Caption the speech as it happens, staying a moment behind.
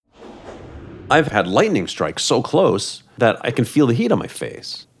I've had lightning strike so close that I can feel the heat on my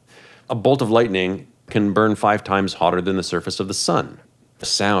face. A bolt of lightning can burn 5 times hotter than the surface of the sun. The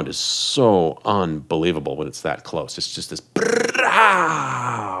sound is so unbelievable when it's that close. It's just this...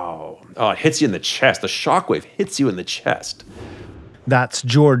 Oh, it hits you in the chest. The shockwave hits you in the chest. That's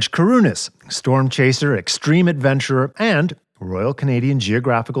George Karunis, storm chaser, extreme adventurer, and Royal Canadian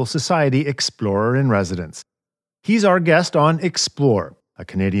Geographical Society explorer in residence. He's our guest on Explore, a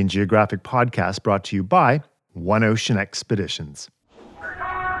Canadian Geographic podcast brought to you by One Ocean Expeditions.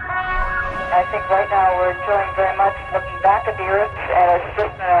 I think right now we're enjoying very much looking back at the Earth, and it's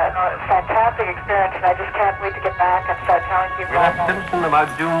just a fantastic experience, and I just can't wait to get back and start telling people. We left Simpson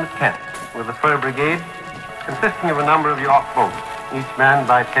about June the 10th with the fur brigade, consisting of a number of yacht boats, each manned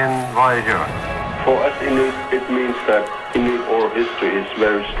by 10 voyageurs. For us Inuit, it means that Inuit oral history is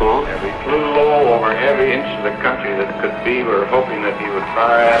very strong. And we flew low over every inch of the country that could be. We were hoping that he would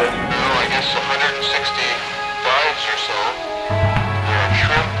fire at us. I guess 160 dives or so. There are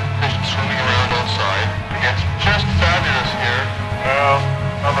shrimp, fish swimming around outside. It's just fabulous here. Well,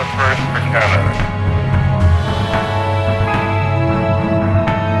 I'm a first for Canada.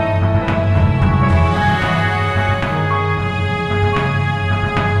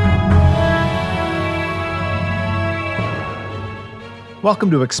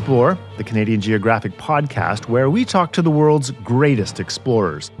 Welcome to Explore, the Canadian Geographic podcast, where we talk to the world's greatest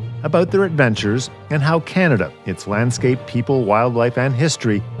explorers about their adventures and how Canada, its landscape, people, wildlife, and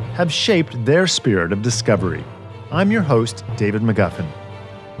history have shaped their spirit of discovery. I'm your host, David McGuffin.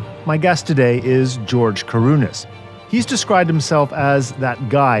 My guest today is George Karunis. He's described himself as that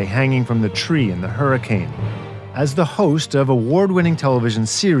guy hanging from the tree in the hurricane. As the host of award-winning television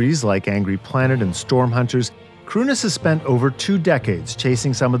series like Angry Planet and Storm Hunters, Karunis has spent over 2 decades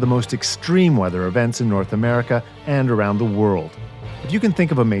chasing some of the most extreme weather events in North America and around the world. If you can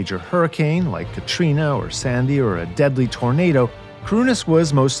think of a major hurricane like Katrina or Sandy or a deadly tornado, Karunis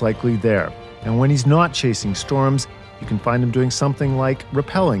was most likely there. And when he's not chasing storms, you can find him doing something like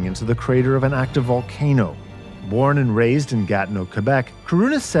rappelling into the crater of an active volcano. Born and raised in Gatineau, Quebec,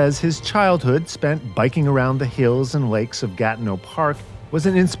 Karunis says his childhood spent biking around the hills and lakes of Gatineau Park was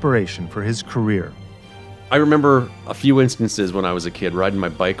an inspiration for his career. I remember a few instances when I was a kid riding my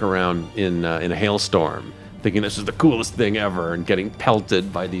bike around in a hailstorm, thinking this is the coolest thing ever, and getting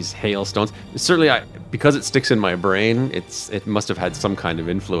pelted by these hailstones. Certainly, because it sticks in my brain, it must have had some kind of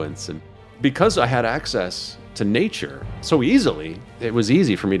influence. And because I had access to nature so easily, it was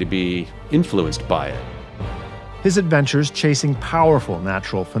easy for me to be influenced by it. His adventures chasing powerful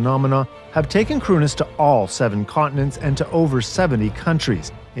natural phenomena have taken Karunis to all 7 continents and to over 70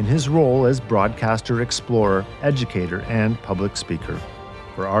 countries in his role as broadcaster, explorer, educator, and public speaker.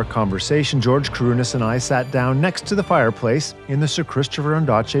 For our conversation, George Karunis and I sat down next to the fireplace in the Sir Christopher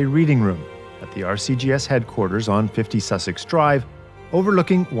Ondaatje Reading Room at the RCGS headquarters on 50 Sussex Drive,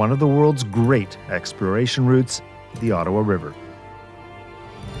 overlooking one of the world's great exploration routes, the Ottawa River.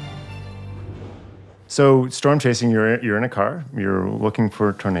 So storm chasing, you're in a car, you're looking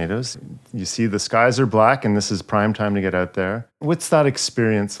for tornadoes. You see the skies are black and this is prime time to get out there. What's that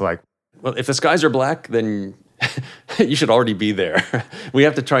experience like? Well, if the skies are black, then you should already be there. We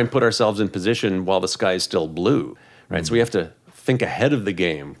have to try and put ourselves in position while the sky is still blue, right? So we have to think ahead of the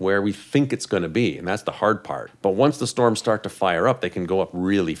game where we think it's going to be, and that's the hard part. But once the storms start to fire up, they can go up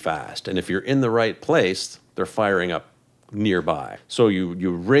really fast. And if you're in the right place, they're firing up nearby. So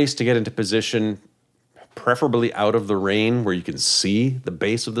you race to get into position, preferably out of the rain where you can see the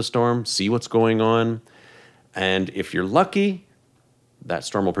base of the storm, see what's going on. And if you're lucky, that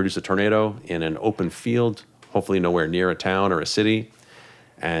storm will produce a tornado in an open field, hopefully nowhere near a town or a city.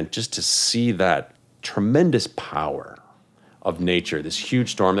 And just to see that tremendous power of nature, this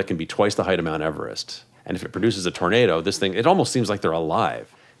huge storm that can be twice the height of Mount Everest. And if it produces a tornado, this thing, it almost seems like they're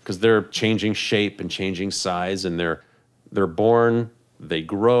alive because they're changing shape and changing size, and they're born, they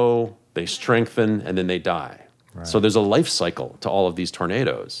grow, they strengthen, and then they die. Right. So there's a life cycle to all of these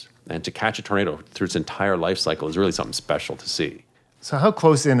tornadoes. And to catch a tornado through its entire life cycle is really something special to see. So how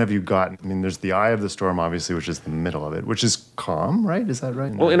close in have you gotten? I mean, there's the eye of the storm, obviously, which is the middle of it, which is calm, right? Is that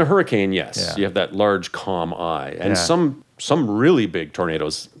right? Well, in a hurricane, yes. Yeah. You have that large, calm eye. And some really big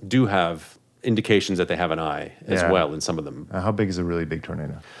tornadoes do have indications that they have an eye as well in some of them. How big is a really big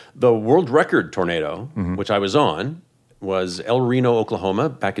tornado? The world record tornado, which I was on, was El Reno, Oklahoma,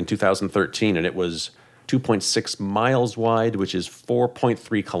 back in 2013, and it was 2.6 miles wide, which is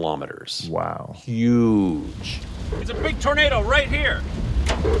 4.3 kilometers. Wow. Huge. It's a big tornado right here.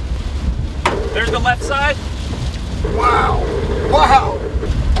 There's the left side. Wow! Wow!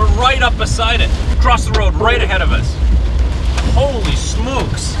 We're right up beside it. Across the road, right ahead of us. Holy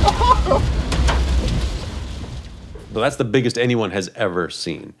smokes. So that's the biggest anyone has ever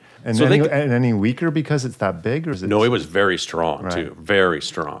seen. And, so any weaker because it's that big? Or is it No, it was very strong, Right. too. Very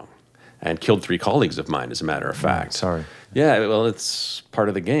strong. And killed 3 colleagues of mine, as a matter of fact. Sorry. Yeah, well, it's part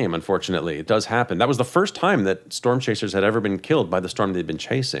of the game, unfortunately. It does happen. That was the first time that storm chasers had ever been killed by the storm they'd been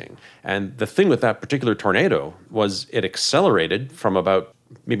chasing. And the thing with that particular tornado was it accelerated from about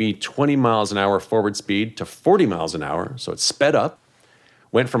maybe 20 miles an hour forward speed to 40 miles an hour. So it sped up,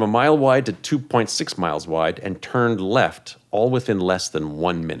 went from a mile wide to 2.6 miles wide, and turned left all within less than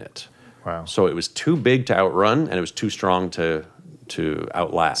 1 minute. Wow. So it was too big to outrun, and it was too strong to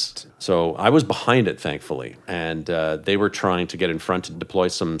outlast. So I was behind it, thankfully, and they were trying to get in front to deploy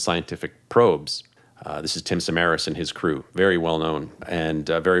some scientific probes. This is Tim Samaras and his crew, very well known and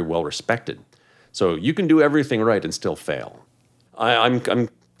very well respected. So you can do everything right and still fail. I'm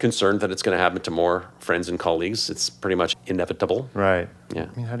concerned that it's going to happen to more friends and colleagues. It's pretty much inevitable. Right. Yeah.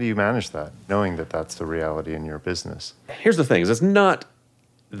 I mean, how do you manage that, knowing that that's the reality in your business? Here's the thing, is it's not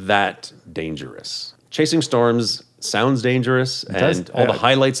that dangerous. Chasing storms sounds dangerous, and all the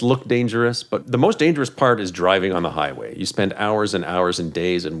highlights look dangerous, but the most dangerous part is driving on the highway. You spend hours and hours and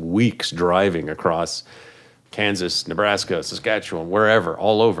days and weeks driving across Kansas, Nebraska, Saskatchewan, wherever,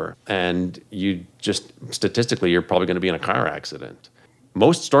 all over, and you just, statistically, you're probably going to be in a car accident.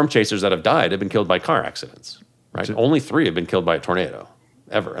 Most storm chasers that have died have been killed by car accidents, right? Only 3 have been killed by a tornado,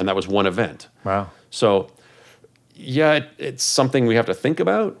 ever, and that was one event. Wow. So, yeah, it's something we have to think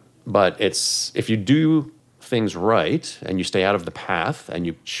about, but it's, if you do things right and you stay out of the path and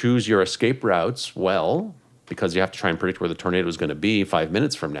you choose your escape routes well, because you have to try and predict where the tornado is going to be 5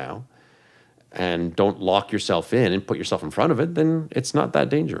 minutes from now, and don't lock yourself in and put yourself in front of it, then it's not that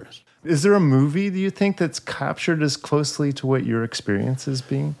dangerous. Is there a movie, do you think, that's captured as closely to what your experience has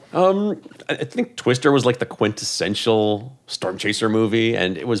been? I think Twister was like the quintessential storm chaser movie,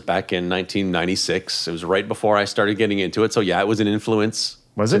 and it was back in 1996. It was right before I started getting into it, so yeah, it was an influence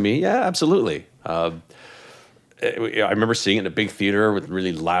to me. Yeah, absolutely. I remember seeing it in a big theater with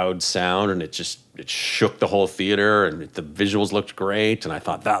really loud sound, and it shook the whole theater, and the visuals looked great, and I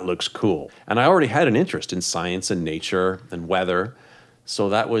thought, that looks cool. And I already had an interest in science and nature and weather, so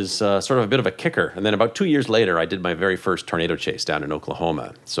that was sort of a bit of a kicker. And then about 2 years later, I did my very first tornado chase down in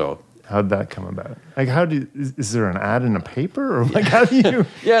Oklahoma. So how'd that come about? Like, is there an ad in a paper, or like, how do you?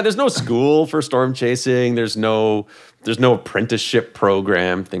 Yeah, there's no school for storm chasing. There's no apprenticeship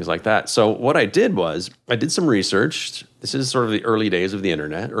program, things like that. So what I did was I did some research. This is sort of the early days of the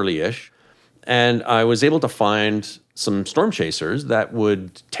internet, early-ish. And I was able to find some storm chasers that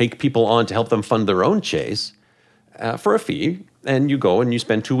would take people on to help them fund their own chase for a fee. And you go and you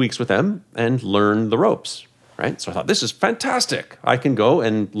spend 2 weeks with them and learn the ropes, right? So I thought, this is fantastic. I can go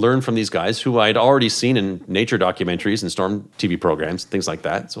and learn from these guys who I'd already seen in nature documentaries and storm TV programs, things like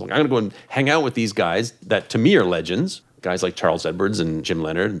that. So I'm going to go and hang out with these guys that to me are legends, guys like Charles Edwards and Jim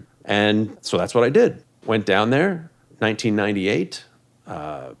Leonard. And so that's what I did. Went down there, 1998.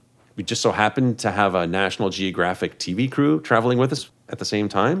 We just so happened to have a National Geographic TV crew traveling with us at the same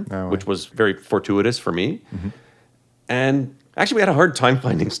time, which was very fortuitous for me. Mm-hmm. And actually, we had a hard time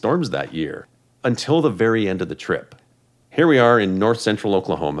finding storms that year until the very end of the trip. Here we are in north central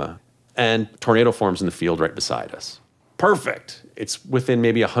Oklahoma, and tornado forms in the field right beside us. Perfect. It's within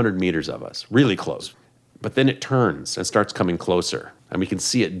maybe 100 meters of us, really close. But then it turns and starts coming closer, and we can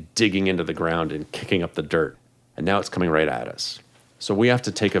see it digging into the ground and kicking up the dirt. And now it's coming right at us. So we have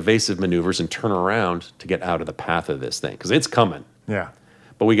to take evasive maneuvers and turn around to get out of the path of this thing, because it's coming. Yeah.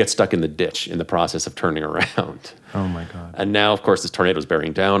 But we get stuck in the ditch in the process of turning around. Oh, my God. And now, of course, this tornado is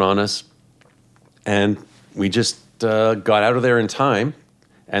bearing down on us. And we just got out of there in time,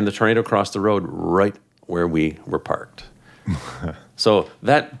 and the tornado crossed the road right where we were parked. So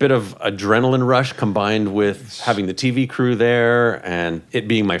that bit of adrenaline rush combined with having the TV crew there and it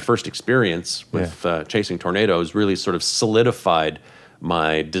being my first experience with chasing tornadoes really sort of solidified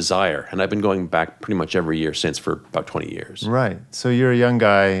my desire. And I've been going back pretty much every year since for about 20 years. Right. So you're a young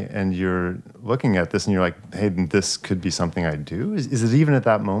guy and you're looking at this and you're like, hey, this could be something I do? Is it even at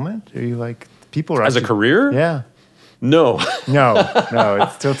that moment? Are you like, people are As a career? Yeah. No. No, it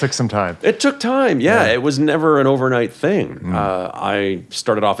still took some time. It took time, yeah. It was never an overnight thing. I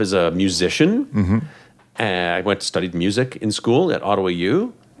started off as a musician. And I went to study music in school at Ottawa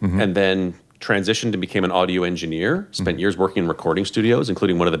U, and then transitioned and became an audio engineer. Spent years working in recording studios,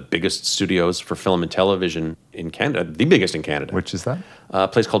 including one of the biggest studios for film and television in Canada, the biggest in Canada. Which is that? A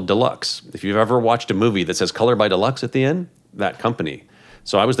place called Deluxe. If you've ever watched a movie that says Color by Deluxe at the end, that company.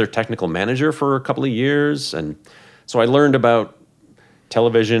 So I was their technical manager for a couple of years, and so I learned about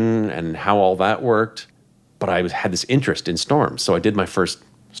television and how all that worked, but I had this interest in storms. So I did my first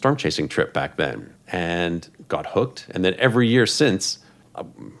storm chasing trip back then and got hooked. And then every year since,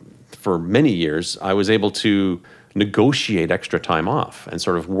 for many years, I was able to negotiate extra time off and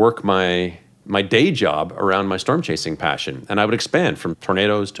sort of work my day job around my storm chasing passion. And I would expand from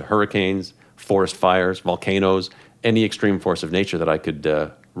tornadoes to hurricanes, forest fires, volcanoes, any extreme force of nature that I could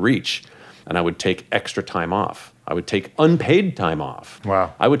reach. And I would take extra time off. I would take unpaid time off.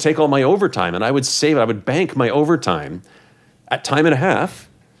 Wow. I would take all my overtime and I would save it. I would bank my overtime at time and a half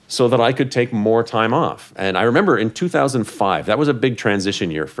so that I could take more time off. And I remember in 2005, that was a big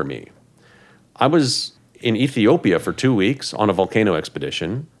transition year for me. I was in Ethiopia for 2 weeks on a volcano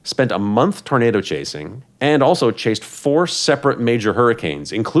expedition, spent a month tornado chasing, and also chased 4 separate major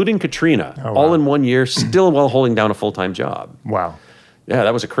hurricanes, including Katrina, all in 1 year, still while holding down a full-time job. Wow. Yeah,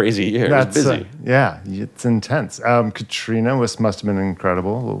 that was a crazy year. It was busy. It's intense. Katrina must have been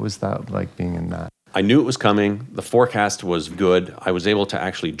incredible. What was that like being in that? I knew it was coming. The forecast was good. I was able to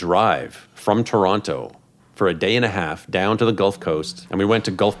actually drive from Toronto for a day and a half down to the Gulf Coast, and we went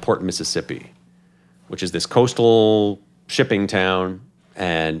to Gulfport, Mississippi, which is this coastal shipping town,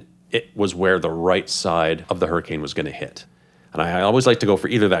 and it was where the right side of the hurricane was going to hit. And I always like to go for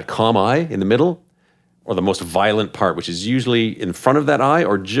either that calm eye in the middle or the most violent part, which is usually in front of that eye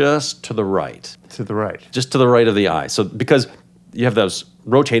or just to the right. To the right. Just to the right of the eye. So because you have those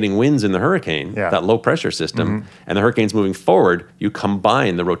rotating winds in the hurricane, that low pressure system, and the hurricane's moving forward, you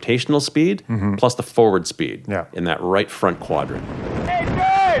combine the rotational speed plus the forward speed in that right front quadrant. Hey,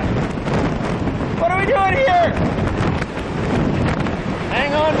 George! What are we doing here?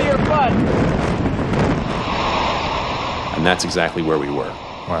 Hang on to your butt. And that's exactly where we were.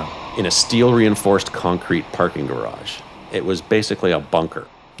 Wow. In a steel-reinforced concrete parking garage. It was basically a bunker.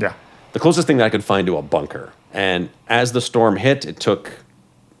 Yeah. The closest thing that I could find to a bunker. And as the storm hit, it took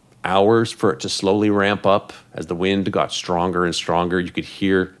hours for it to slowly ramp up. As the wind got stronger and stronger, you could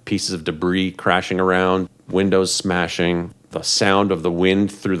hear pieces of debris crashing around, windows smashing, the sound of the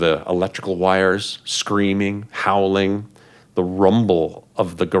wind through the electrical wires, screaming, howling, the rumble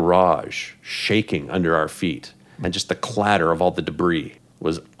of the garage shaking under our feet, and just the clatter of all the debris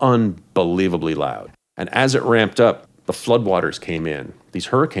was unbelievably loud. And as it ramped up, the floodwaters came in. These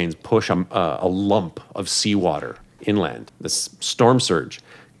hurricanes push a lump of seawater inland. This storm surge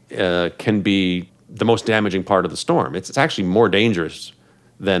can be the most damaging part of the storm. It's actually more dangerous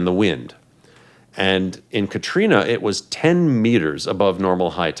than the wind. And in Katrina, it was 10 meters above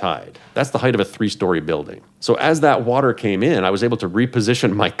normal high tide. That's the height of a 3-story building. So as that water came in, I was able to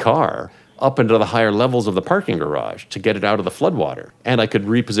reposition my car up into the higher levels of the parking garage to get it out of the floodwater. And I could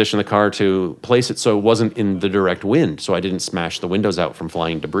reposition the car to place it so it wasn't in the direct wind, so I didn't smash the windows out from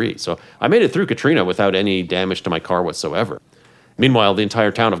flying debris. So I made it through Katrina without any damage to my car whatsoever. Meanwhile, the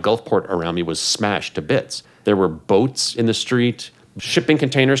entire town of Gulfport around me was smashed to bits. There were boats in the street, shipping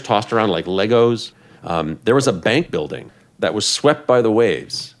containers tossed around like Legos. There was a bank building that was swept by the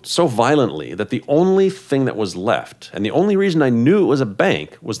waves so violently that the only thing that was left, and the only reason I knew it was a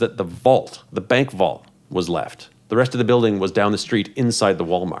bank, was that the bank vault was left. The rest of the building was down the street inside the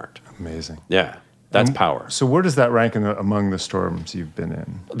Walmart. Amazing. Yeah, that's power. So where does that rank among the storms you've been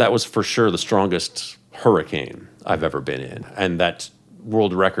in? That was for sure the strongest hurricane I've ever been in. And that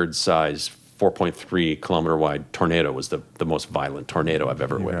world record size 4.3 kilometer wide tornado was the most violent tornado I've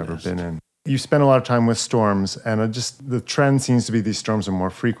ever witnessed. Ever been in. You spend a lot of time with storms, and the trend seems to be these storms are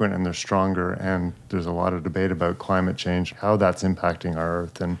more frequent and they're stronger, and there's a lot of debate about climate change, how that's impacting our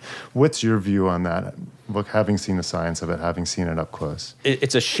Earth. And what's your view on that? Look, having seen the science of it, having seen it up close.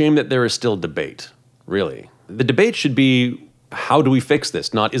 It's a shame that there is still debate, really. The debate should be, how do we fix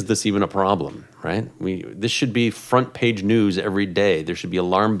this? Not, is this even a problem, right? This should be front page news every day. There should be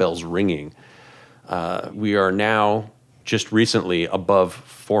alarm bells ringing. We are now just recently above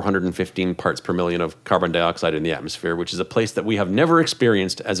 415 parts per million of carbon dioxide in the atmosphere, which is a place that we have never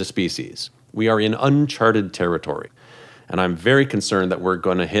experienced as a species. We are in uncharted territory. And I'm very concerned that we're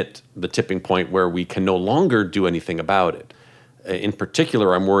going to hit the tipping point where we can no longer do anything about it. In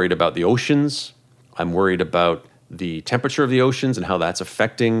particular, I'm worried about the oceans. I'm worried about the temperature of the oceans and how that's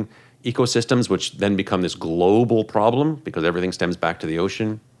affecting ecosystems, which then become this global problem because everything stems back to the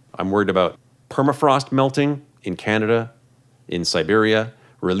ocean. I'm worried about permafrost melting in Canada, in Siberia,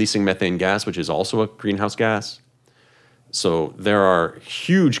 releasing methane gas, which is also a greenhouse gas. So there are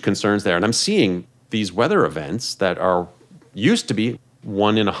huge concerns there. And I'm seeing these weather events that used to be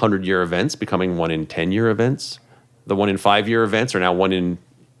 1 in 100-year events becoming 1 in 10-year events. The 1 in 5-year events are now 1 in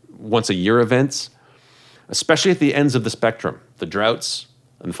once-a-year events, especially at the ends of the spectrum, the droughts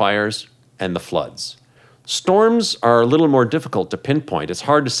and fires and the floods. Storms are a little more difficult to pinpoint. It's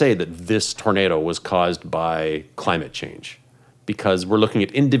hard to say that this tornado was caused by climate change because we're looking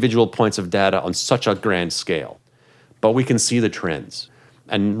at individual points of data on such a grand scale. But we can see the trends.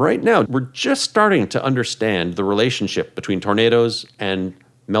 And right now, we're just starting to understand the relationship between tornadoes and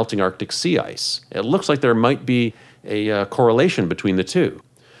melting Arctic sea ice. It looks like there might be a correlation between the two.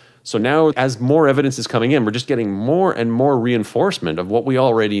 So now, as more evidence is coming in, we're just getting more and more reinforcement of what we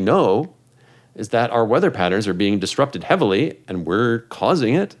already know, is that our weather patterns are being disrupted heavily, and we're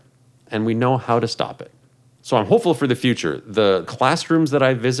causing it, and we know how to stop it. So I'm hopeful for the future. The classrooms that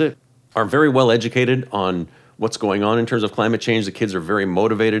I visit are very well educated on what's going on in terms of climate change. The kids are very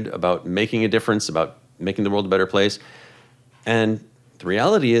motivated about making a difference, about making the world a better place. And the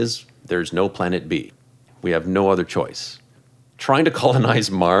reality is there's no planet B. We have no other choice. Trying to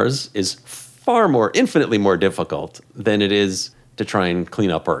colonize Mars is far more, infinitely more difficult than it is to try and clean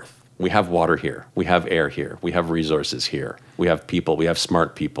up Earth. We have water here. We have air here. We have resources here. We have people. We have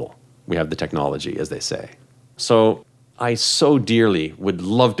smart people. We have the technology, as they say. So I so dearly would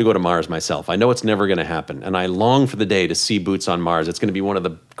love to go to Mars myself. I know it's never going to happen, and I long for the day to see boots on Mars. It's going to be one of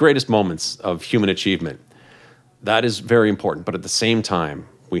the greatest moments of human achievement. That is very important, but at the same time,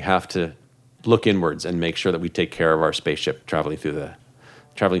 we have to look inwards and make sure that we take care of our spaceship traveling through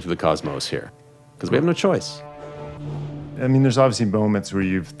the cosmos here, because we have no choice. I mean, there's obviously moments where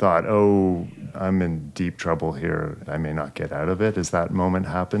you've thought, oh, I'm in deep trouble here. I may not get out of it. Has that moment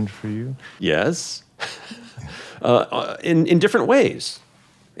happened for you? Yes. In different ways.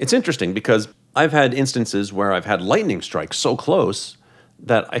 It's interesting because I've had instances where I've had lightning strike so close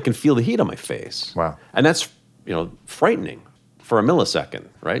that I can feel the heat on my face. Wow. And that's, frightening for a millisecond,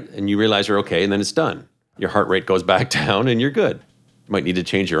 right? And you realize you're okay, and then it's done. Your heart rate goes back down, and you're good. You might need to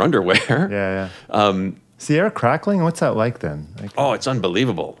change your underwear. Yeah. Is the air crackling? What's that like then? It's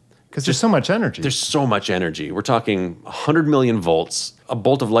unbelievable. Because there's so much energy. There's so much energy. We're talking 100 million volts, a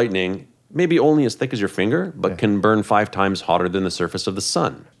bolt of lightning, maybe only as thick as your finger, but can burn 5 times hotter than the surface of the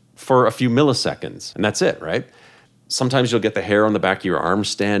sun for a few milliseconds. And that's it, right? Sometimes you'll get the hair on the back of your arm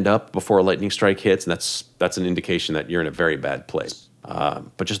stand up before a lightning strike hits, and that's an indication that you're in a very bad place.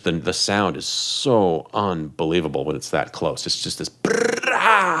 But just the sound is so unbelievable when it's that close. It's just this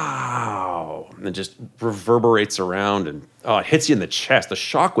and it just reverberates around, and it hits you in the chest. The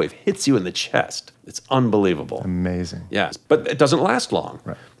shockwave hits you in the chest. It's unbelievable. Amazing. Yes, but it doesn't last long.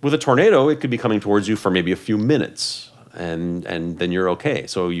 Right. With a tornado, it could be coming towards you for maybe a few minutes, and then you're okay.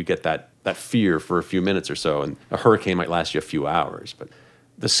 So you get that fear for a few minutes or so, and a hurricane might last you a few hours. But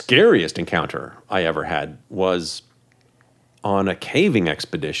the scariest encounter I ever had was on a caving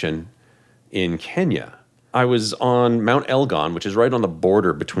expedition in Kenya. I was on Mount Elgon, which is right on the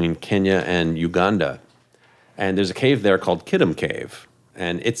border between Kenya and Uganda. And there's a cave there called Kidum Cave.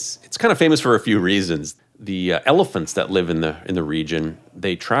 And it's kind of famous for a few reasons. The elephants that live in the region,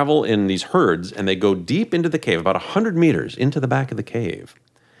 they travel in these herds, and they go deep into the cave, about 100 meters into the back of the cave.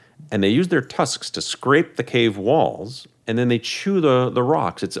 And they use their tusks to scrape the cave walls, and then they chew the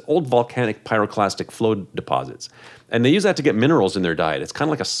rocks. It's old volcanic pyroclastic flow deposits. And they use that to get minerals in their diet. It's kind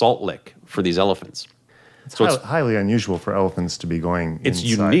of like a salt lick for these elephants. So it's highly unusual for elephants to be going It's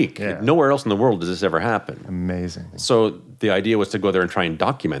inside. unique. Yeah. Nowhere else in the world does this ever happen. Amazing. So the idea was to go there and try and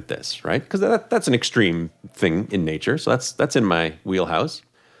document this, right? Because that's an extreme thing in nature. So that's in my wheelhouse.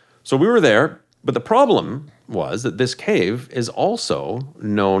 So we were there, but the problem was that this cave is also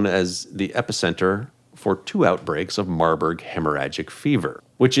known as the epicenter for 2 outbreaks of Marburg hemorrhagic fever,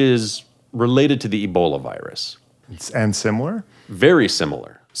 which is related to the Ebola virus. And similar? Very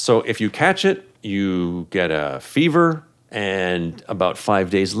similar. So if you catch it, you get a fever, and about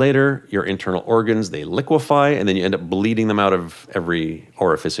 5 days later, your internal organs, they liquefy, and then you end up bleeding them out of every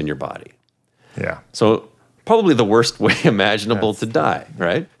orifice in your body. Yeah. So probably the worst way imaginable to die,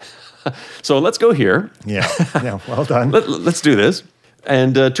 right? So let's go here. Yeah. Yeah. Well done. Let's do this.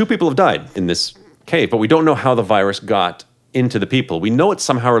 And 2 people have died in this cave, but we don't know how the virus got into the people. We know it's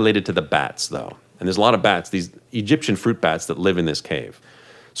somehow related to the bats, though. And there's a lot of bats, these Egyptian fruit bats that live in this cave.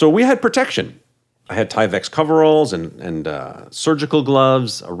 So we had protection. I had Tyvek coveralls and surgical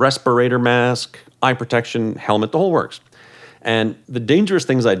gloves, a respirator mask, eye protection, helmet, the whole works. And the dangerous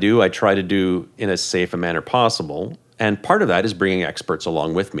things I do, I try to do in as safe a manner possible. And part of that is bringing experts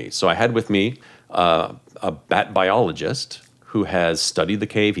along with me. So I had with me a bat biologist who has studied the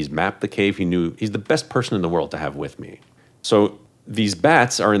cave. He's mapped the cave. He's the best person in the world to have with me. So these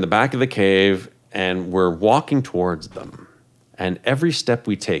bats are in the back of the cave, and we're walking towards them. And every step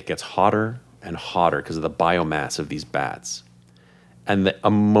we take gets hotter and hotter because of the biomass of these bats. And the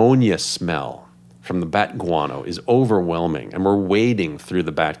ammonia smell from the bat guano is overwhelming, and we're wading through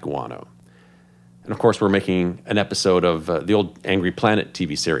the bat guano. And of course, we're making an episode of the old Angry Planet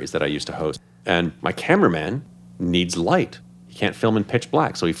TV series that I used to host. And my cameraman needs light. He can't film in pitch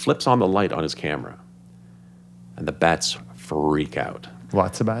black. So he flips on the light on his camera. And the bats freak out.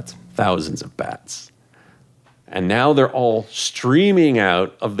 Lots of bats? Thousands of bats. And now they're all streaming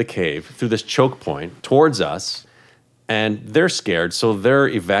out of the cave through this choke point towards us. And they're scared, so they're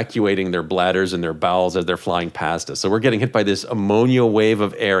evacuating their bladders and their bowels as they're flying past us. So we're getting hit by this ammonia wave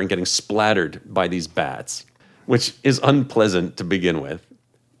of air and getting splattered by these bats, which is unpleasant to begin with.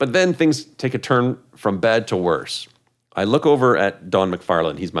 But then things take a turn from bad to worse. I look over at Don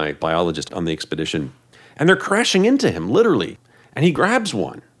McFarlane, he's my biologist on the expedition, and they're crashing into him, literally. And he grabs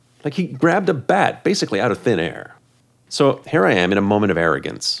one. Like he grabbed a bat, basically out of thin air. So here I am in a moment of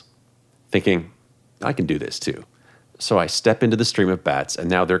arrogance, thinking, I can do this too. So I step into the stream of bats, and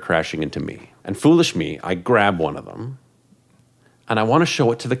now they're crashing into me. And foolish me, I grab one of them, and I want to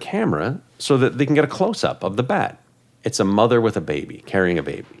show it to the camera so that they can get a close-up of the bat. It's a mother with a baby, carrying a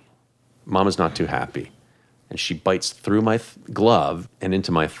baby. Mama's not too happy, and she bites through my glove and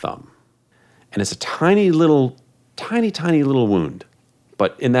into my thumb. And it's a tiny little wound.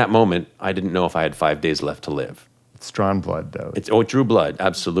 But in that moment, I didn't know if I had 5 days left to live. It's drawn blood, though. It drew blood,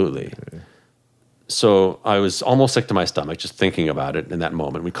 absolutely. Okay. So I was almost sick to my stomach just thinking about it in that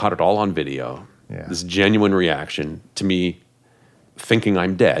moment. We caught it all on video. Yeah. This genuine reaction to me thinking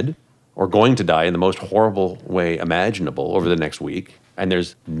I'm dead or going to die in the most horrible way imaginable over the next week. And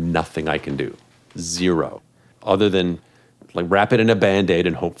there's nothing I can do. Zero. Other than like wrap it in a Band-Aid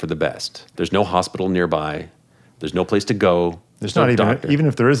and hope for the best. There's no hospital nearby. There's no place to go. There's not even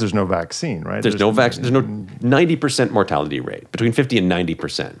if there is, there's no vaccine, right? There's no vaccine. There's no 90% mortality rate, between 50 and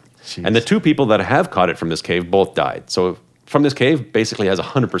 90%. Jeez. And the two people that have caught it from this cave both died. So from this cave basically has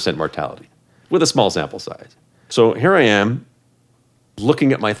 100% mortality with a small sample size. So here I am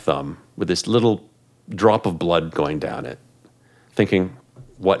looking at my thumb with this little drop of blood going down it, thinking,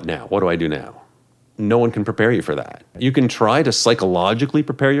 what now? What do I do now? No one can prepare you for that. You can try to psychologically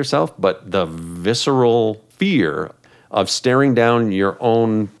prepare yourself, but the visceral fear of staring down your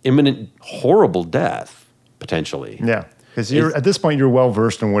own imminent, horrible death, potentially. Yeah, because at this point, you're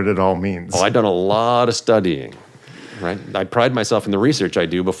well-versed in what it all means. Oh, I've done a lot of studying, right? I pride myself in the research I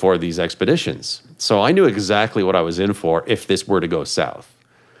do before these expeditions. So I knew exactly what I was in for if this were to go south.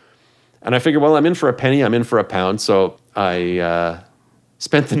 And I figured, well, I'm in for a penny, I'm in for a pound. So I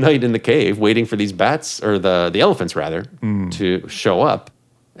spent the night in the cave waiting for these bats, or the elephants, rather, to show up.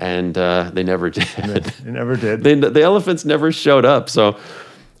 And they never did. They never did. The elephants never showed up. So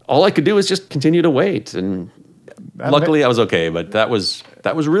all I could do was just continue to wait. And luckily I was okay, but that was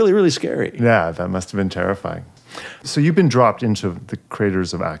really, really scary. Yeah, that must have been terrifying. So you've been dropped into the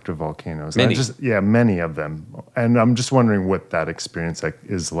craters of active volcanoes. Many. Many of them. And I'm just wondering what that experience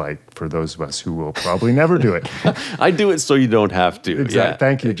is like for those of us who will probably never do it. I do it so you don't have to. Exactly. Yeah.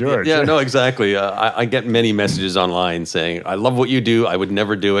 Thank you, George. Yeah, no, exactly. I get many messages online saying, I love what you do. I would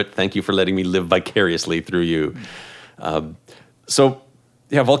never do it. Thank you for letting me live vicariously through you.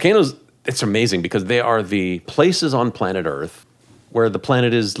 Volcanoes, it's amazing because they are the places on planet Earth where the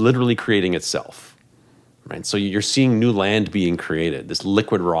planet is literally creating itself. Right, so you're seeing new land being created. This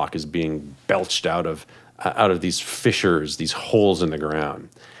liquid rock is being belched out of these fissures, these holes in the ground.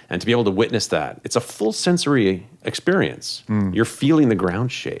 And to be able to witness that, it's a full sensory experience. You're feeling the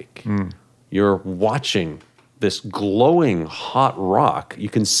ground shake. You're watching this glowing hot rock. You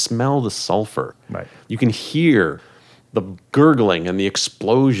can smell the sulfur. Right. You can hear the gurgling and the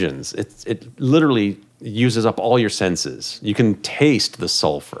explosions. It literally uses up all your senses. You can taste the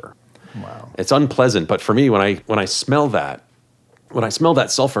sulfur. Wow. It's unpleasant, but for me, when I smell that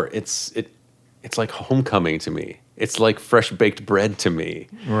sulfur, it's like homecoming to me. It's like fresh baked bread to me.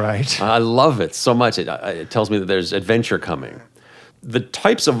 Right. I love it so much. It tells me that there's adventure coming. The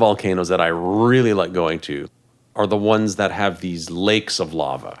types of volcanoes that I really like going to are the ones that have these lakes of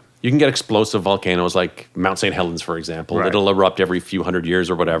lava. You can get explosive volcanoes like Mount St. Helens, for example. Right. It'll erupt every few hundred years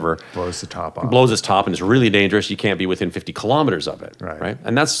or whatever. Blows the top off. Blows its top, and it's really dangerous. You can't be within 50 kilometers of it. Right?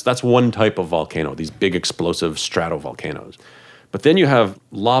 And that's one type of volcano, these big explosive stratovolcanoes. But then you have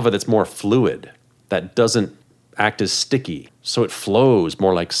lava that's more fluid, that doesn't act as sticky. So it flows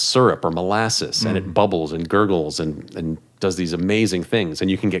more like syrup or molasses, and it bubbles and gurgles and does these amazing things. And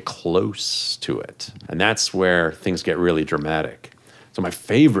you can get close to it. And that's where things get really dramatic. So my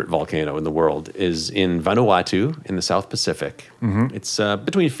favorite volcano in the world is in Vanuatu in the South Pacific. It's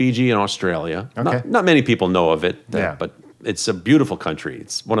between Fiji and Australia. Okay. Not many people know of it, Yeah. but it's a beautiful country.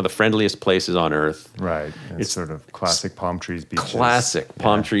 It's one of the friendliest places on Earth. Right. It's sort of classic palm trees, beaches. Classic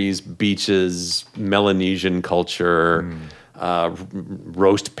palm trees, beaches, Melanesian culture,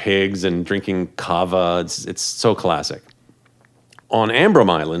 roast pigs and drinking kava. It's so classic. On Ambrum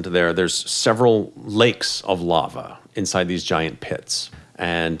Island, there's several lakes of lava inside these giant pits.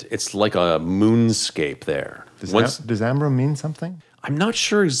 And it's like a moonscape there. Does Ambrum mean something? I'm not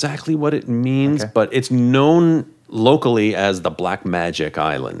sure exactly what it means, Okay. but it's known locally as the Black Magic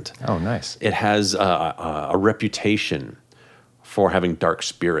Island. Oh, nice. It has a reputation for having dark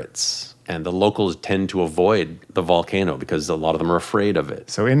spirits, and the locals tend to avoid the volcano because a lot of them are afraid of it.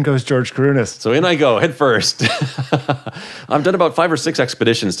 So in goes George Karunas. So in I go, head first. I've done about 5 or 6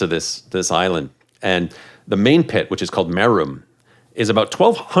 expeditions to this island, and the main pit, which is called Merum, is about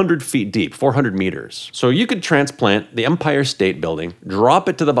 1,200 feet deep, 400 meters. So you could transplant the Empire State Building, drop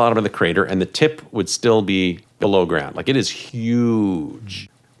it to the bottom of the crater, and the tip would still be below ground. Like, it is huge.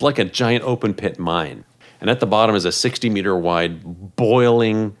 It's like a giant open pit mine. And at the bottom is a 60-meter wide,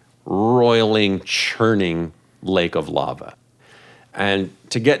 boiling, roiling, churning lake of lava. And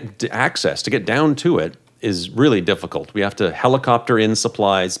to get access, to get down to it, is really difficult. We have to helicopter in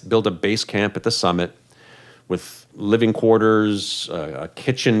supplies, build a base camp at the summit with living quarters, a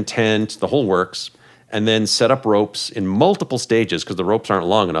kitchen tent, the whole works, and then set up ropes in multiple stages because the ropes aren't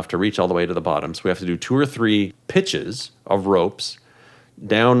long enough to reach all the way to the bottom. So we have to do 2 or 3 pitches of ropes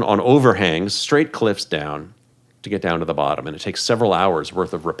down on overhangs, straight cliffs down to get down to the bottom. And it takes several hours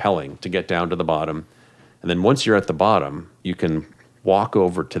worth of rappelling to get down to the bottom. And then once you're at the bottom, you can walk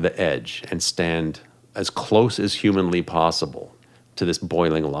over to the edge and stand as close as humanly possible to this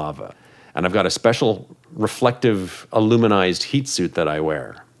boiling lava. And I've got a special reflective aluminized heat suit that I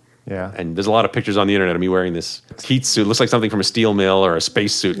wear. Yeah. And there's a lot of pictures on the internet of me wearing this heat suit. It looks like something from a steel mill or a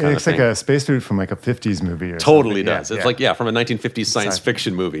space suit kind of It's thing. like a spacesuit from like a 50s movie or Totally something. does. It's like, from a 1950s science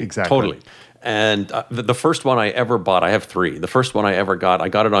fiction movie. Exactly. Totally. And the first one I ever bought, I have 3. The first one I ever got, I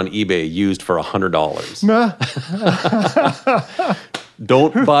got it on eBay used for $100. Nah.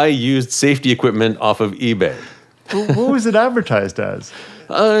 Don't buy used safety equipment off of eBay. What was it advertised as?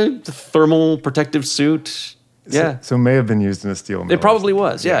 Thermal protective suit. Yeah. So it may have been used in a steel mill. It probably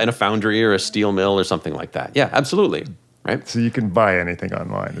was, in a foundry or a steel mill or something like that. Yeah, absolutely. Right? So you can buy anything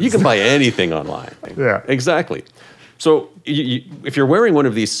online. You can buy anything online. Yeah. Exactly. So if you're wearing one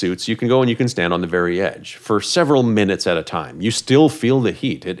of these suits, you can go and you can stand on the very edge for several minutes at a time. You still feel the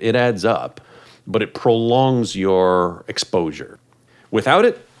heat. It adds up, but it prolongs your exposure. Without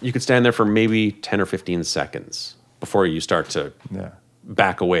it, you could stand there for maybe 10 or 15 seconds before you start to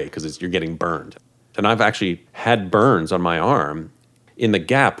back away because you're getting burned. And I've actually had burns on my arm in the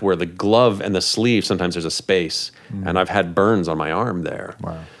gap where the glove and the sleeve, sometimes there's a space, and I've had burns on my arm there.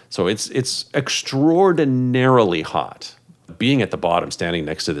 Wow. So it's extraordinarily hot. Being at the bottom, standing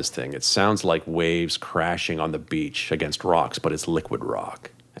next to this thing, it sounds like waves crashing on the beach against rocks, but it's liquid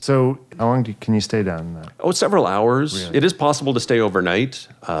rock. So how long can you stay down there? Oh, several hours. Really? It is possible to stay overnight.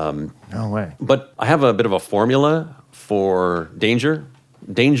 No way. But I have a bit of a formula for danger.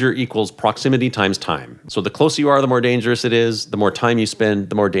 Danger equals proximity times time. So the closer you are, the more dangerous it is. The more time you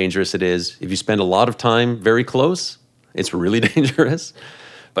spend, the more dangerous it is. If you spend a lot of time very close, it's really dangerous.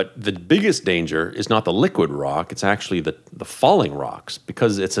 But the biggest danger is not the liquid rock, it's actually the falling rocks,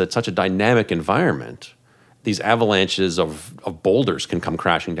 because it's such a dynamic environment. These avalanches of boulders can come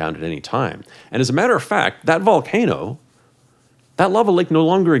crashing down at any time. And as a matter of fact, that volcano, that lava lake no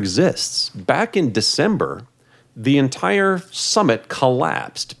longer exists. Back in December, the entire summit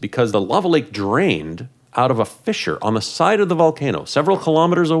collapsed because the lava lake drained out of a fissure on the side of the volcano, several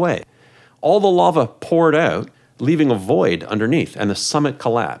kilometers away. All the lava poured out, leaving a void underneath, and the summit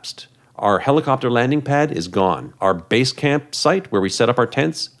collapsed. Our helicopter landing pad is gone. Our base camp site where we set up our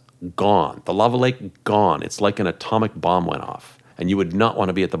tents, gone. The lava lake, gone. It's like an atomic bomb went off. And you would not want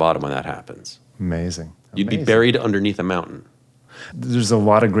to be at the bottom when that happens. Amazing. You'd be buried underneath a mountain. There's a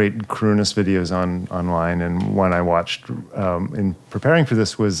lot of great Karunas videos online, and one I watched in preparing for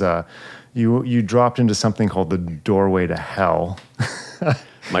this was you dropped into something called the Doorway to Hell.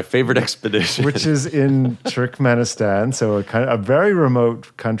 My favorite expedition. Which is in Turkmenistan, so a very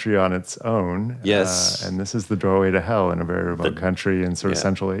remote country on its own. Yes. And this is the doorway to hell in a very remote country in sort of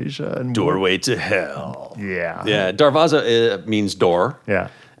Central Asia. And Doorway to hell. Yeah. Yeah, Darvaza means door. Yeah.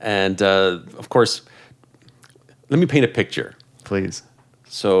 And of course, let me paint a picture. Please.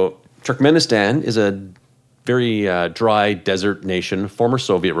 So Turkmenistan is a very dry desert nation, former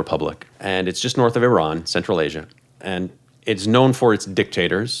Soviet republic, and it's just north of Iran, Central Asia. And it's known for its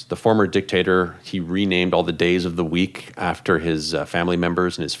dictators. The former dictator, he renamed all the days of the week after his family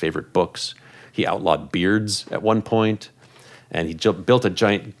members and his favorite books. He outlawed beards at one point, and he built a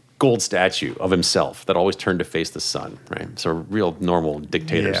giant gold statue of himself that always turned to face the sun, right? So real normal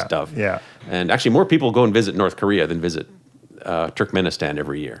dictator stuff. Yeah. And actually more people go and visit North Korea than visit Turkmenistan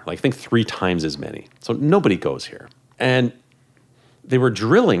every year. Like, I think 3 times as many. So nobody goes here. And they were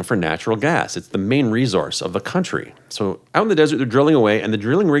drilling for natural gas. It's the main resource of the country. So out in the desert, they're drilling away, and the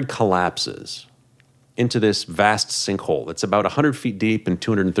drilling rig collapses into this vast sinkhole. It's about 100 feet deep and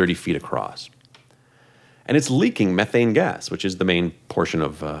 230 feet across. And it's leaking methane gas, which is the main portion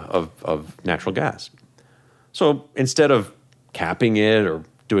of natural gas. So instead of capping it or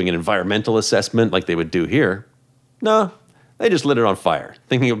doing an environmental assessment like they would do here, no, they just lit it on fire,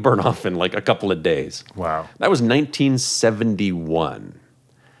 thinking it would burn off in like a couple of days. Wow. That was 1971,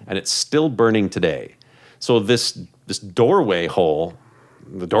 and it's still burning today. So this doorway hole,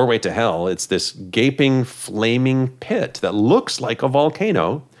 the doorway to hell, it's this gaping, flaming pit that looks like a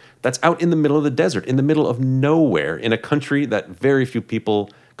volcano that's out in the middle of the desert, in the middle of nowhere, in a country that very few people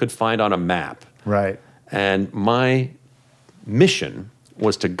could find on a map. Right. And my mission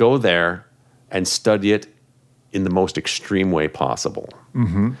was to go there and study it in the most extreme way possible.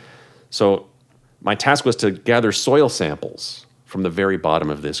 Mm-hmm. So my task was to gather soil samples from the very bottom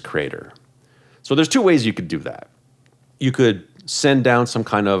of this crater. So there's two ways you could do that. You could send down some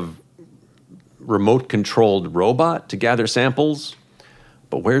kind of remote-controlled robot to gather samples,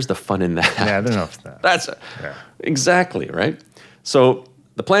 but where's the fun in that? Yeah, I don't know if that. That's exactly, right? So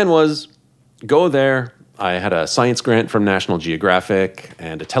the plan was go there. I had a science grant from National Geographic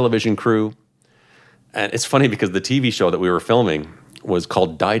and a television crew. And it's funny because the TV show that we were filming was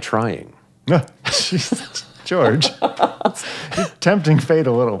called Die Trying. Jesus, George. You're tempting fate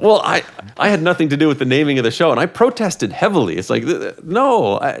a little. Well, I had nothing to do with the naming of the show, and I protested heavily. It's like,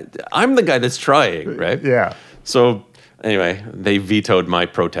 no, I'm the guy that's trying, right? Yeah. So anyway, they vetoed my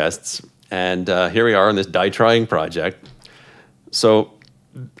protests, and here we are on this Die Trying project. So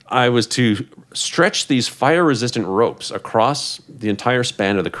I was to stretch these fire-resistant ropes across the entire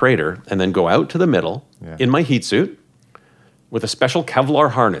span of the crater and then go out to the middle in my heat suit with a special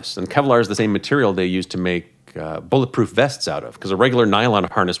Kevlar harness. And Kevlar is the same material they use to make bulletproof vests out of, because a regular nylon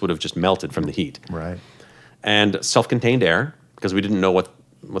harness would have just melted from the heat. Right. And self-contained air, because we didn't know what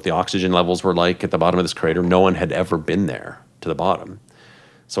the oxygen levels were like at the bottom of this crater. No one had ever been there to the bottom.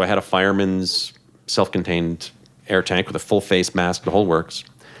 So I had a fireman's self-contained air tank with a full face mask, the whole works.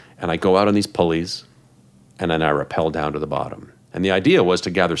 And I go out on these pulleys, and then I rappel down to the bottom. And the idea was to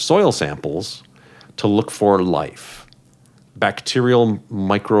gather soil samples to look for life, bacterial,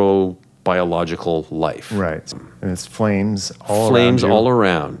 microbiological life. Right. And it's flames all around. Flames all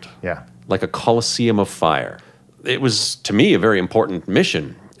around. Yeah. Like a coliseum of fire. It was, to me, a very important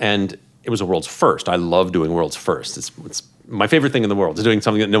mission, and it was a world's first. I love doing world's first. It's my favorite thing in the world, is doing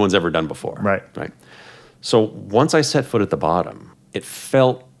something that no one's ever done before. Right. So once I set foot at the bottom, it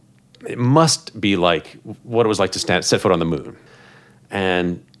must be like what it was like to set foot on the moon.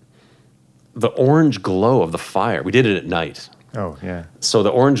 And the orange glow of the fire, we did it at night. Oh, yeah. So the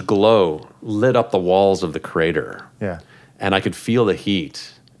orange glow lit up the walls of the crater. Yeah. And I could feel the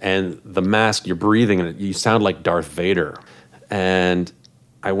heat. And the mask, you're breathing, and you sound like Darth Vader. And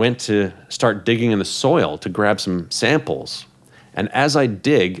I went to start digging in the soil to grab some samples. And as I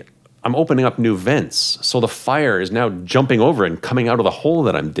dig, I'm opening up new vents. So the fire is now jumping over and coming out of the hole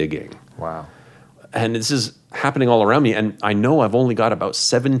that I'm digging. Wow. And this is happening all around me. And I know I've only got about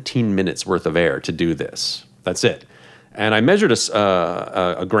 17 minutes worth of air to do this. That's it. And I measured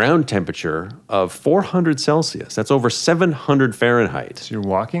a ground temperature of 400 Celsius. That's over 700 Fahrenheit. So you're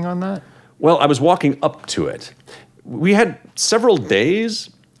walking on that? Well, I was walking up to it. We had several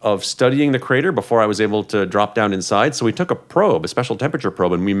days of studying the crater before I was able to drop down inside. So we took a probe, a special temperature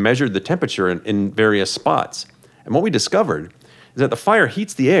probe, and we measured the temperature in various spots. And what we discovered is that the fire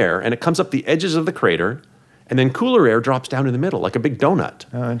heats the air, and it comes up the edges of the crater, and then cooler air drops down in the middle, like a big donut.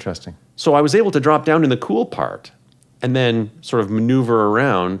 Oh, interesting. So I was able to drop down in the cool part and then sort of maneuver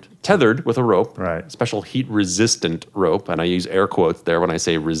around, tethered with a rope, right. Special heat-resistant rope, and I use air quotes there when I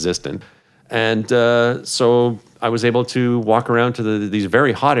say resistant. And so I was able to walk around to these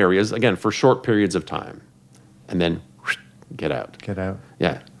very hot areas, again, for short periods of time, and then get out. Get out.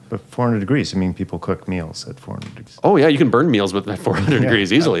 Yeah. But 400 degrees, I mean, people cook meals at 400 degrees. Oh, yeah, you can burn meals with 400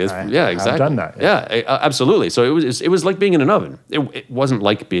 degrees easily. Yeah, exactly. I've done that. Yeah, absolutely. So it was like being in an oven. It wasn't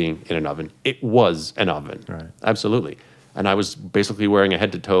like being in an oven. It was an oven. Right. Absolutely. And I was basically wearing a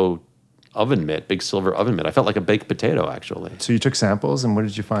head-to-toe oven mitt, big silver oven mitt. I felt like a baked potato, actually. So you took samples, and what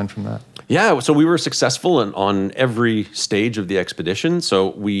did you find from that? Yeah, so we were successful on every stage of the expedition.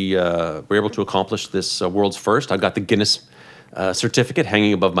 So we were able to accomplish this world's first. I got the Guinness certificate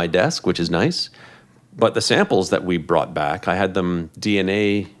hanging above my desk, which is nice. But the samples that we brought back, I had them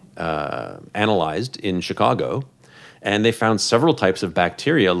DNA analyzed in Chicago, and they found several types of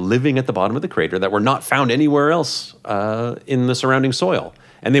bacteria living at the bottom of the crater that were not found anywhere else in the surrounding soil.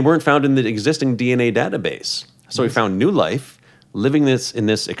 And they weren't found in the existing DNA database. So we found new life living in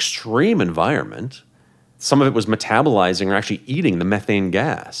this extreme environment. Some of it was metabolizing or actually eating the methane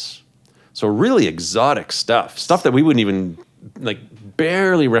gas. So really exotic stuff that we wouldn't even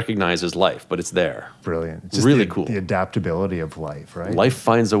barely recognize as life, but it's there. Brilliant. It's really cool. The adaptability of life, right? Life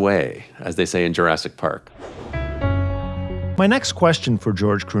finds a way, as they say in Jurassic Park. My next question for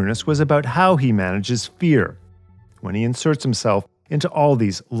George Crunis was about how he manages fear when he inserts himself into all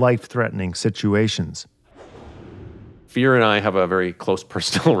these life-threatening situations. Fear and I have a very close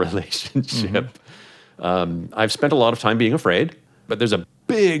personal relationship. I've spent a lot of time being afraid, but there's a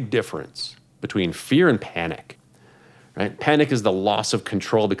big difference between fear and panic. Right? Panic is the loss of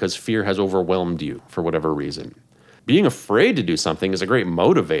control because fear has overwhelmed you for whatever reason. Being afraid to do something is a great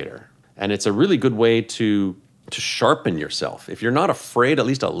motivator, and it's a really good way to sharpen yourself. If you're not afraid at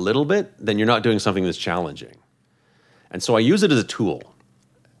least a little bit, then you're not doing something that's challenging. And so I use it as a tool.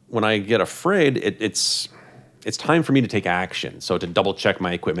 When I get afraid, it's time for me to take action. So to double check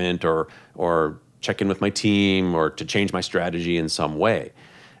my equipment or check in with my team or to change my strategy in some way.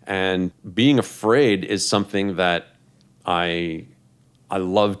 And being afraid is something that I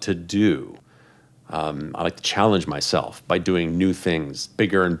love to do. I like to challenge myself by doing new things,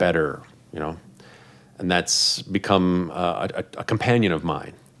 bigger and better, and that's become a companion of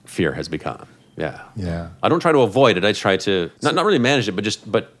mine. Fear has become, yeah. I don't try to avoid it. I try to not really manage it,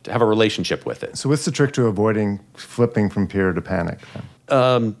 but have a relationship with it. So what's the trick to avoiding flipping from fear to panic?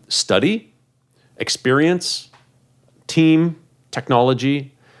 Study, experience, team,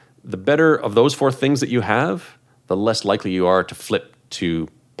 technology. The better of those four things that you have, the less likely you are to flip to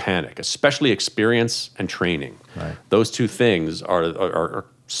panic, especially experience and training. Right. Those two things are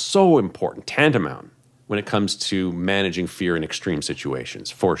so important, tantamount, when it comes to managing fear in extreme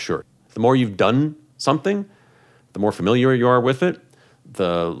situations, for sure. The more you've done something, the more familiar you are with it,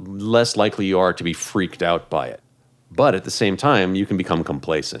 the less likely you are to be freaked out by it. But at the same time, you can become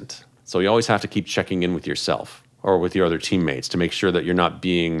complacent. So you always have to keep checking in with yourself or with your other teammates to make sure that you're not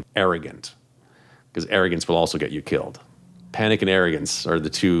being arrogant, because arrogance will also get you killed. Panic and arrogance are the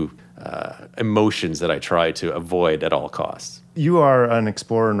two emotions that I try to avoid at all costs. You are an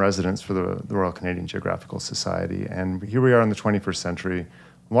explorer in residence for the Royal Canadian Geographical Society, and here we are in the 21st century.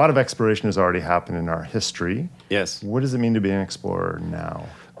 A lot of exploration has already happened in our history. Yes. What does it mean to be an explorer now?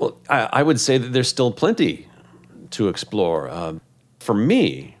 Well, I would say that there's still plenty to explore. For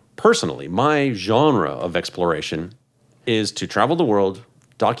me, personally, my genre of exploration is to travel the world,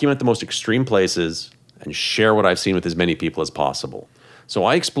 document the most extreme places, and share what I've seen with as many people as possible. So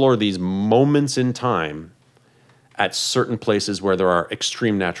I explore these moments in time at certain places where there are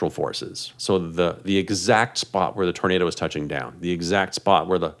extreme natural forces. So the exact spot where the tornado is touching down, the exact spot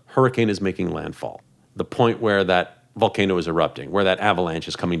where the hurricane is making landfall, the point where that volcano is erupting, where that avalanche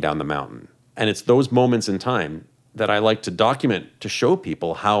is coming down the mountain. And it's those moments in time that I like to document to show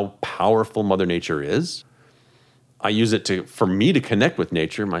people how powerful Mother Nature is. I use it for me to connect with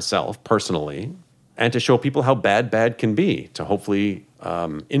nature myself personally, and to show people how bad can be, to hopefully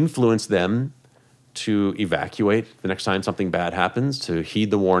influence them to evacuate the next time something bad happens, to heed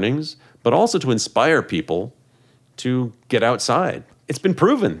the warnings, but also to inspire people to get outside. It's been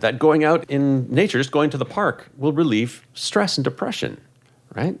proven that going out in nature, just going to the park, will relieve stress and depression,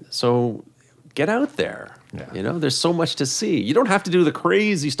 right? So get out there. Yeah. There's so much to see. You don't have to do the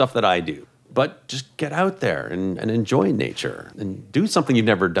crazy stuff that I do, but just get out there and enjoy nature and do something you've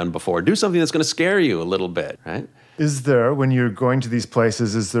never done before. Do something that's going to scare you a little bit, right? Is there, when you're going to these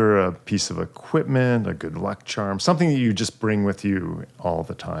places, is there a piece of equipment, a good luck charm, something that you just bring with you all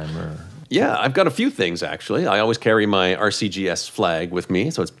the time? Or? Yeah, I've got a few things, actually. I always carry my RCGS flag with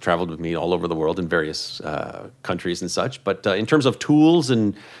me, so it's traveled with me all over the world in various countries and such. But in terms of tools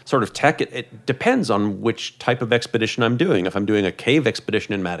and sort of tech, it depends on which type of expedition I'm doing. If I'm doing a cave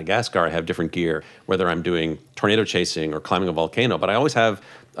expedition in Madagascar, I have different gear, whether I'm doing tornado chasing or climbing a volcano. But I always have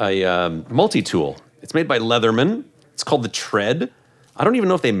a multi-tool. It's made by Leatherman. It's called the Tread. I don't even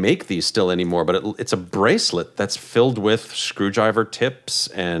know if they make these still anymore, but it's a bracelet that's filled with screwdriver tips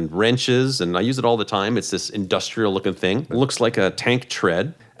and wrenches, and I use it all the time. It's this industrial-looking thing. It looks like a tank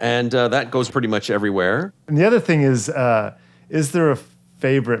tread, and that goes pretty much everywhere. And the other thing is there a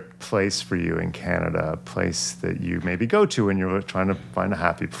favorite place for you in Canada, a place that you maybe go to when you're trying to find a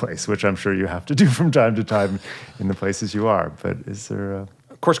happy place, which I'm sure you have to do from time to time in the places you are, but is there a...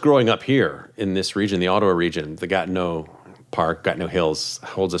 Of course, growing up here in this region, the Ottawa region, the Gatineau Park, Gatineau Hills,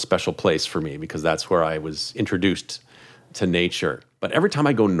 holds a special place for me because that's where I was introduced to nature. But every time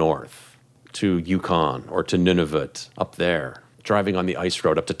I go north to Yukon or to Nunavut, up there, driving on the ice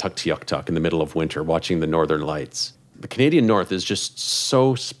road up to Tuktoyaktuk in the middle of winter, watching the northern lights, the Canadian North is just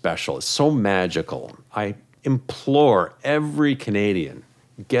so special. It's so magical. I implore every Canadian,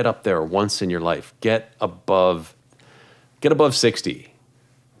 get up there once in your life. Get above 60,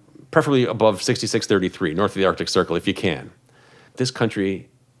 preferably above 66.33, north of the Arctic Circle if you can. This country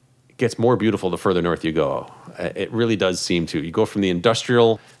gets more beautiful the further north you go. It really does seem to. You go from the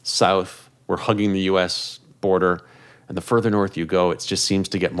industrial south, we're hugging the U.S. border, and the further north you go, it just seems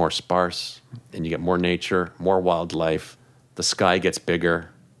to get more sparse, and you get more nature, more wildlife. The sky gets bigger,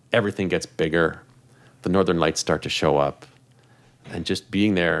 everything gets bigger. The northern lights start to show up, and just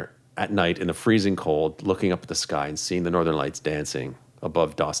being there at night in the freezing cold, looking up at the sky and seeing the northern lights dancing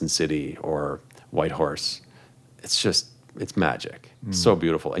above Dawson City or Whitehorse, it's magic. It's so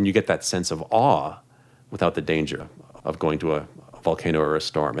beautiful. And you get that sense of awe without the danger of going to a volcano or a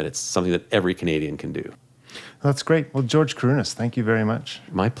storm. And it's something that every Canadian can do. That's great. Well, George Kourounis, thank you very much.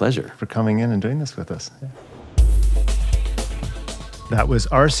 My pleasure. For coming in and doing this with us. Yeah. That was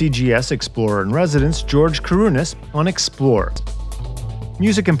RCGS Explorer in Residence, George Kourounis on Explore.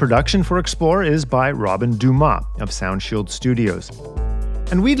 Music and production for Explore is by Robin Dumas of Soundshield Studios.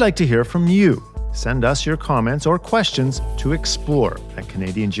 And we'd like to hear from you. Send us your comments or questions to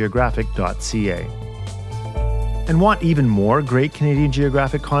explore@canadiangeographic.ca. And want even more great Canadian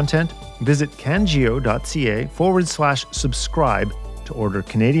Geographic content? Visit cangeo.ca/subscribe to order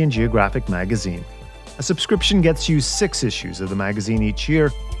Canadian Geographic magazine. A subscription gets you 6 issues of the magazine each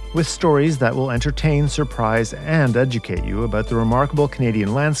year, with stories that will entertain, surprise, and educate you about the remarkable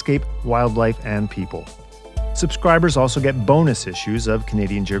Canadian landscape, wildlife, and people. Subscribers also get bonus issues of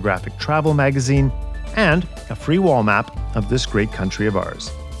Canadian Geographic Travel magazine and a free wall map of this great country of ours.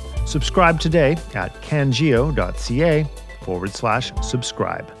 Subscribe today at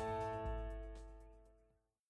cangeo.ca/subscribe.